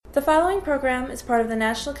The following program is part of the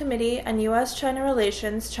National Committee on U.S. China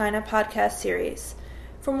Relations China podcast series.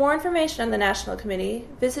 For more information on the National Committee,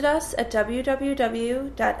 visit us at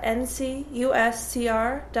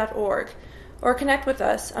www.ncuscr.org or connect with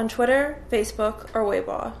us on Twitter, Facebook, or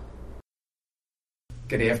Weibo.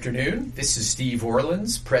 Good afternoon. This is Steve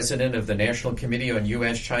Orlins, President of the National Committee on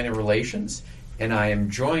U.S. China Relations, and I am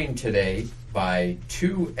joined today by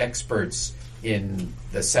two experts in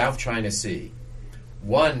the South China Sea.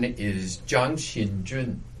 One is Zhang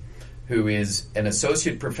Xinjun, who is an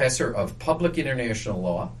associate professor of public international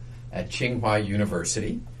law at Tsinghua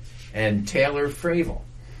University, and Taylor Fravel,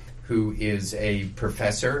 who is a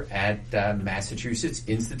professor at Massachusetts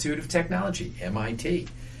Institute of Technology, MIT.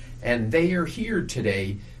 And they are here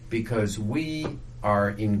today because we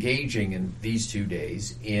are engaging in these 2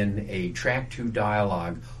 days in a Track 2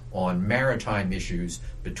 dialogue on maritime issues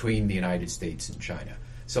between the United States and China.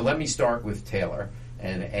 So let me start with Taylor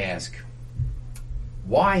and ask,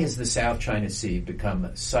 why has the South China Sea become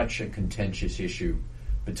such a contentious issue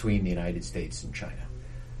between the United States and China?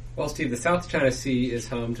 Well, Steve, the South China Sea is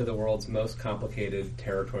home to the world's most complicated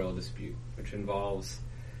territorial dispute, which involves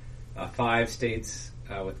 5 states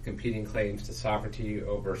with competing claims to sovereignty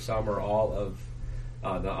over some or all of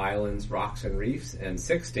the islands, rocks, and reefs, and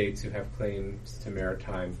 6 states who have claims to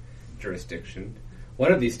maritime jurisdiction.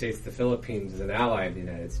 One of these states, the Philippines, is an ally of the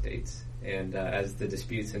United States. And as the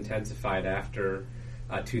disputes intensified after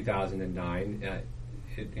 2009,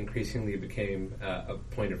 it increasingly became a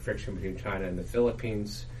point of friction between China and the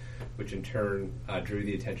Philippines, which in turn drew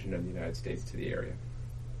the attention of the United States to the area.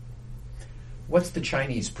 What's the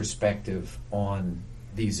Chinese perspective on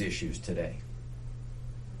these issues today?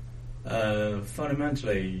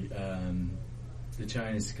 Fundamentally, the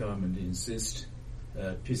Chinese government insists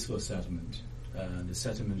peaceful settlement, the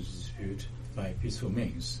settlement of the dispute by peaceful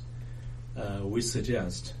means. We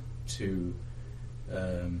suggest to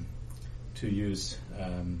use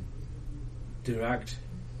direct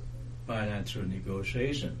bilateral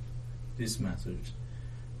negotiation, this method,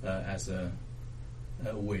 as a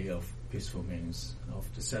way of peaceful means of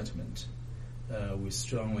the settlement. We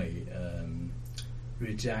strongly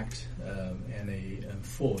reject any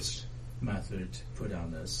enforced method put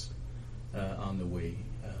on us on the way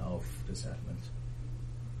of the settlement.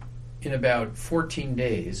 In about 14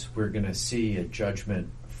 days, we're going to see a judgment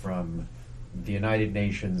from the United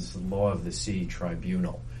Nations Law of the Sea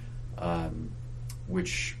Tribunal,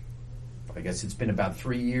 which I guess it's been about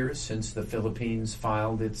 3 years since the Philippines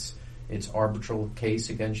filed its arbitral case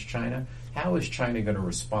against China. How is China going to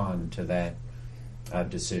respond to that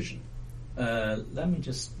decision? Let me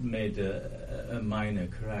just make a minor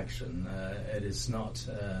correction. It is not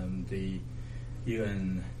the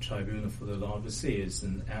UN Tribunal for the Law of the Sea. It's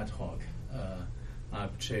an ad hoc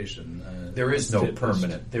arbitration. There is no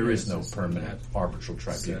permanent arbitral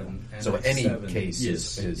tribunal. So any case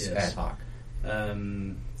is ad hoc.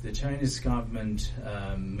 The Chinese government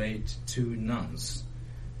made 2 no's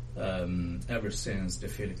ever since the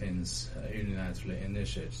Philippines unilaterally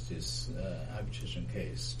initiated this arbitration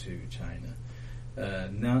case to China.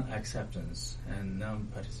 Non-acceptance and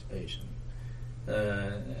non-participation.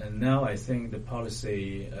 And now I think the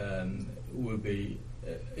policy will be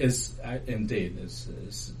is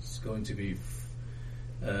going to be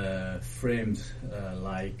framed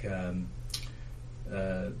like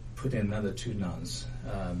put in another 2 no's,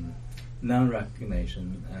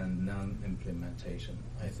 non-recognition and non-implementation.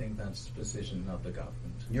 I think that's the position of the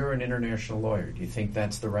government. You're an international lawyer. Do you think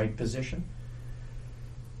that's the right position?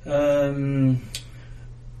 I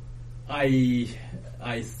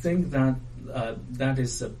think that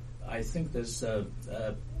there's a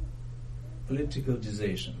political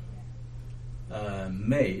decision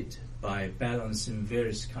made by balancing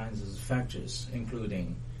various kinds of factors,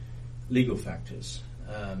 including legal factors.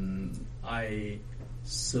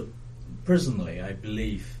 Personally, I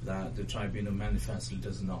believe that the tribunal manifestly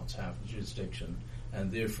does not have jurisdiction,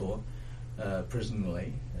 and therefore,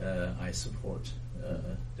 personally, I support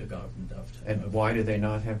the government of China. And why do they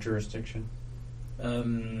not have jurisdiction?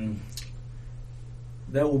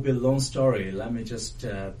 That will be a long story. Let me just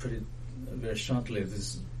put it very shortly.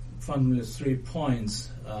 There's fundamentally 3 points.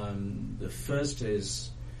 The first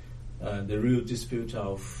is the real dispute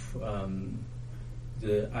of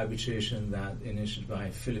the arbitration that initiated by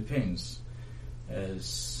Philippines,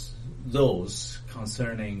 as those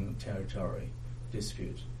concerning territory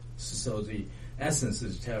dispute. So the essence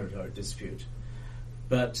is territory dispute.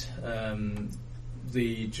 But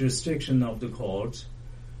the jurisdiction of the court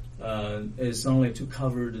is only to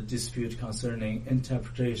cover the dispute concerning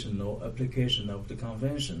interpretation or application of the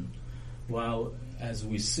convention, while as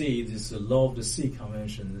we see, this Law of the Sea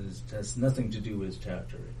Convention has nothing to do with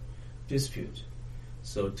territory dispute.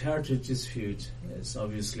 So territory dispute is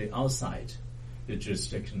obviously outside the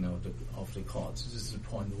jurisdiction of the courts. This is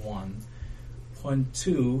point one. Point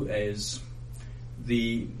two is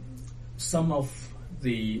some of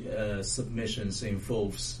the submissions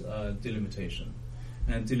involves delimitation,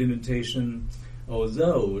 and delimitation,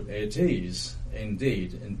 although it is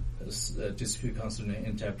indeed a dispute concerning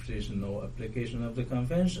interpretation or application of the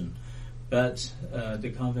convention, but the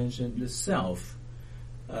convention itself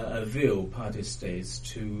avail party states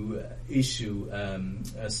to issue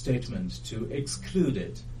a statement to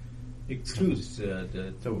exclude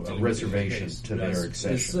the reservation to their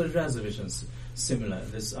accession. It's reservations similar.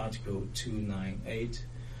 This Article 298.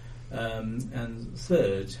 And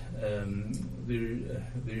third,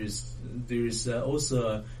 there is also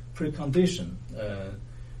a precondition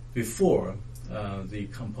before the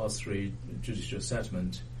compulsory judicial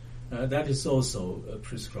settlement. That is also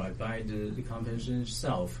prescribed by the convention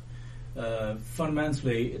itself.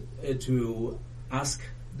 Fundamentally, it will ask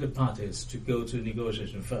the parties to go to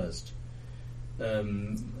negotiation first.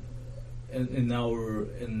 In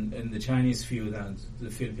the Chinese view, that the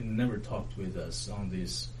Philippines never talked with us on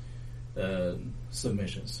these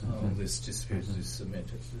submissions, on these disputes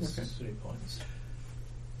submitted. These 3 points.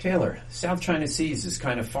 Taylor, South China Seas is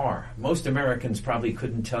kind of far. Most Americans probably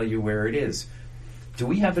couldn't tell you where it is. Do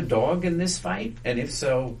we have a dog in this fight? And if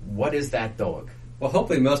so, what is that dog? Well,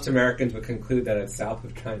 hopefully most Americans would conclude that it's south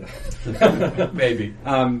of China. Maybe.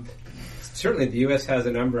 Certainly the U.S. has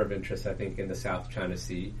a number of interests, I think, in the South China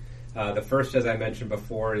Sea. The first, as I mentioned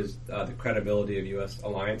before, is the credibility of U.S.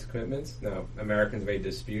 alliance commitments. Now, Americans may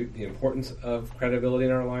dispute the importance of credibility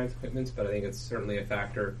in our alliance commitments, but I think it's certainly a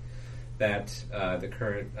factor that the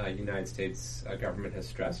current United States government has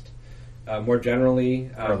stressed. More generally...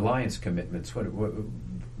 our alliance commitments,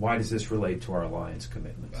 why does this relate to our alliance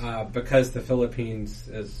commitments? Because the Philippines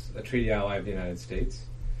is a treaty ally of the United States.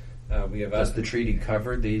 Does the treaty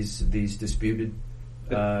cover these disputed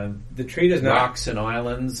the treaty does not, rocks and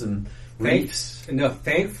islands and reefs? No,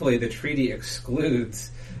 thankfully the treaty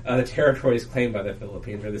excludes the territories claimed by the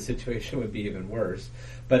Philippines, or the situation would be even worse.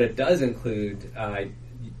 But it does include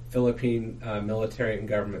Philippine military and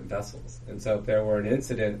government vessels. And so if there were an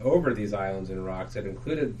incident over these islands and rocks that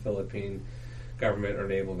included Philippine government or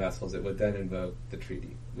naval vessels, it would then invoke the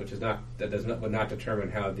treaty, which would not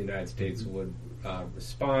determine how the United States would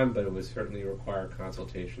respond, but it would certainly require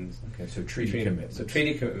consultations. Okay, so treaty commitments. So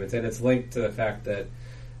treaty commitments, and it's linked to the fact that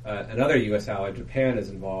another U.S. ally, Japan, is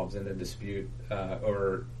involved in a dispute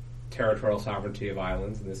over territorial sovereignty of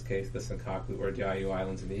islands, in this case the Senkaku or Diaoyu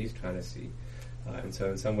Islands in the East China Sea. And so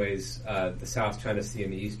in some ways, the South China Sea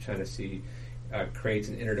and the East China Sea creates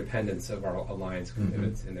an interdependence of our alliance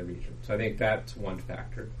commitments in the region. So I think that's one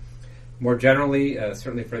factor. More generally,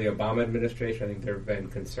 certainly for the Obama administration, I think there have been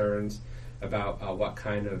concerns about what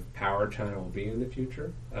kind of power China will be in the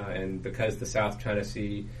future. And because the South China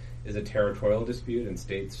Sea is a territorial dispute, and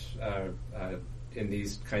states in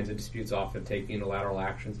these kinds of disputes often take unilateral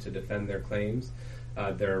actions to defend their claims,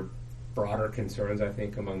 there are broader concerns, I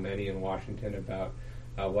think, among many in Washington about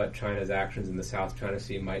what China's actions in the South China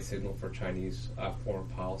Sea might signal for Chinese foreign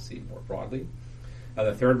policy more broadly.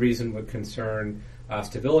 The third reason would concern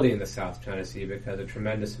stability in the South China Sea, because a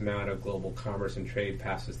tremendous amount of global commerce and trade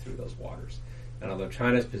passes through those waters. And although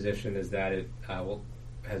China's position is that it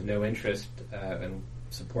has no interest and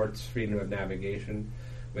supports freedom of navigation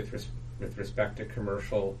with respect to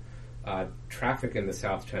commercial traffic in the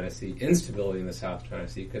South China Sea, instability in the South China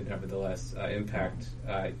Sea could nevertheless impact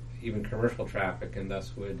even commercial traffic, and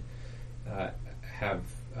thus would have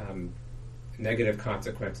negative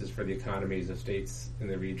consequences for the economies of states in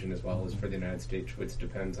the region, as well as for the United States, which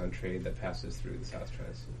depends on trade that passes through the South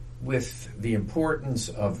China Sea. With the importance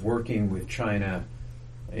of working with China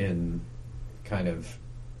in kind of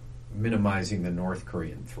minimizing the North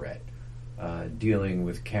Korean threat, dealing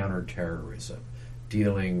with counterterrorism,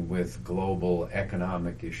 dealing with global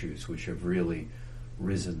economic issues, which have really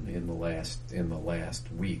risen in the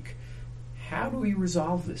last week, how do we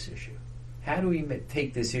resolve this issue? How do we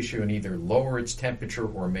take this issue and either lower its temperature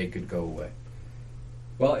or make it go away?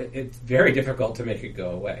 Well, it's very difficult to make it go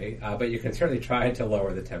away, but you can certainly try to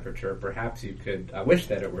lower the temperature. Perhaps you could wish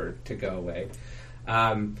that it were to go away.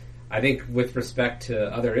 I think with respect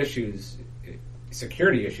to other issues,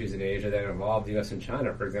 security issues in Asia that involve the U.S. and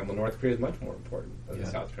China, for example, North Korea is much more important than the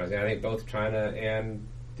South China Sea. I think both China and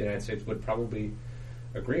the United States would probably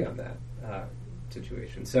agree on that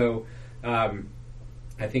situation. So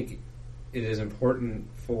I think it is important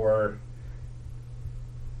for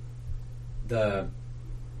the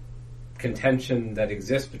contention that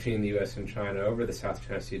exists between the U.S. and China over the South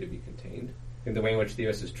China Sea to be contained. And the way in which the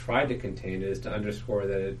U.S. has tried to contain it is to underscore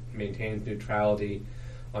that it maintains neutrality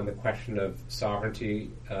on the question of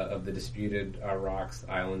sovereignty of the disputed rocks,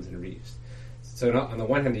 islands, and reefs. So on the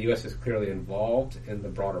one hand, the U.S. is clearly involved in the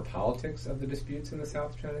broader politics of the disputes in the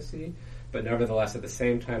South China Sea, but nevertheless, at the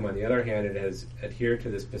same time, on the other hand, it has adhered to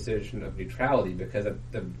this position of neutrality because at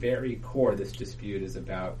the very core, this dispute is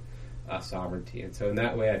about sovereignty. And so in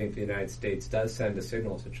that way, I think the United States does send a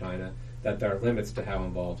signal to China that there are limits to how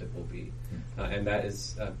involved it will be. And that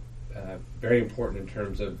is very important in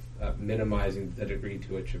terms of minimizing the degree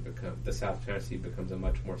to which the South China Sea becomes a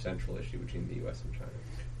much more central issue between the U.S. and China.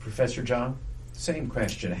 Professor Zhang, same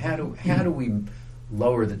question. How do we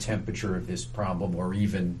lower the temperature of this problem, or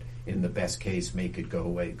even, in the best case, make it go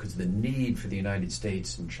away? Because the need for the United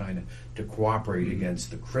States and China to cooperate against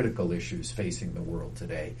the critical issues facing the world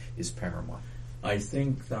today is paramount. I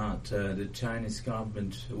think that the Chinese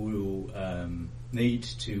government will need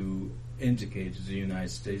to indicate to the United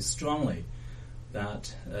States strongly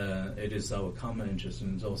that it is our common interest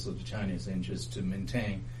and also the Chinese interest to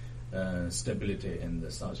maintain stability in the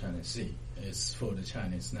South China Sea. It's for the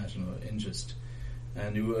Chinese national interest.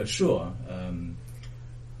 And you assure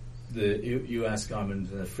the U.S. government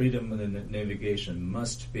that freedom of navigation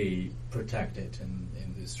must be protected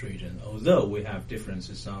in this region. Although we have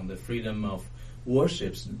differences on the freedom of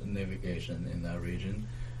warships navigation in that region,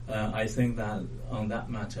 I think that on that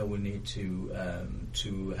matter we need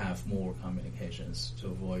to have more communications to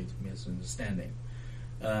avoid misunderstanding.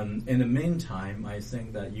 In the meantime, I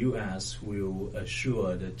think that U.S. will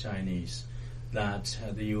assure the Chinese that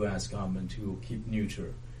the U.S. government will keep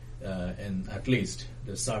neutral in at least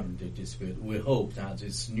the sovereignty dispute. We hope that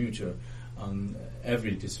it's neutral on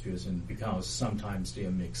every dispute, because sometimes they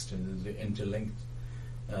are mixed and they're interlinked.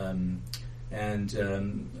 And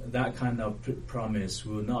that kind of promise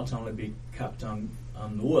will not only be kept on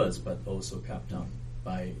words, but also kept on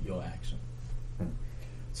by your action.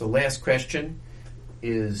 So last question,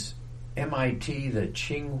 is MIT the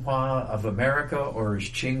Tsinghua of America, or is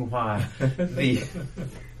Tsinghua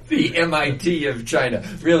the MIT of China?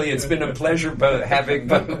 Really, it's been a pleasure having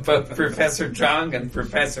both Professor Zhang and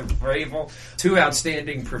Professor Fravel, two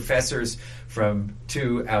outstanding professors from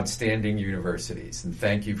two outstanding universities. And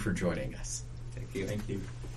thank you for joining us. Thank you. Thank you.